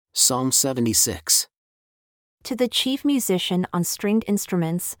Psalm 76. To the chief musician on stringed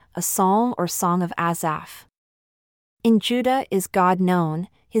instruments, a psalm or song of Asaph. In Judah is God known,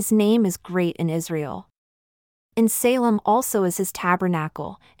 his name is great in Israel. In Salem also is his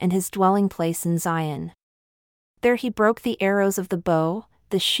tabernacle, and his dwelling place in Zion. There he broke the arrows of the bow,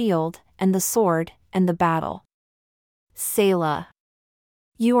 the shield, and the sword, and the battle. Selah.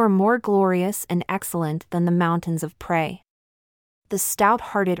 You are more glorious and excellent than the mountains of prey. The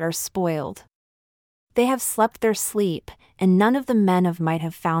stout-hearted are spoiled. They have slept their sleep, and none of the men of might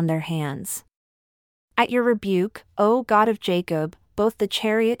have found their hands. At your rebuke, O God of Jacob, both the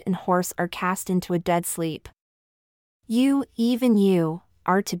chariot and horse are cast into a dead sleep. You, even you,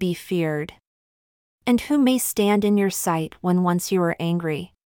 are to be feared. And who may stand in your sight when once you were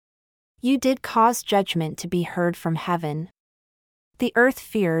angry? You did cause judgment to be heard from heaven. The earth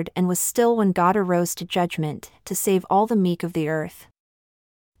feared and was still when God arose to judgment, to save all the meek of the earth.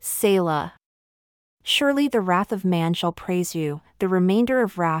 Selah. Surely the wrath of man shall praise you, the remainder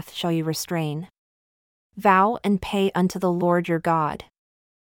of wrath shall you restrain. Vow and pay unto the Lord your God.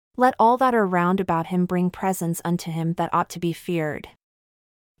 Let all that are round about him bring presents unto him that ought to be feared.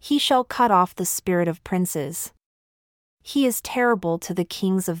 He shall cut off the spirit of princes. He is terrible to the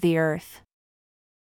kings of the earth.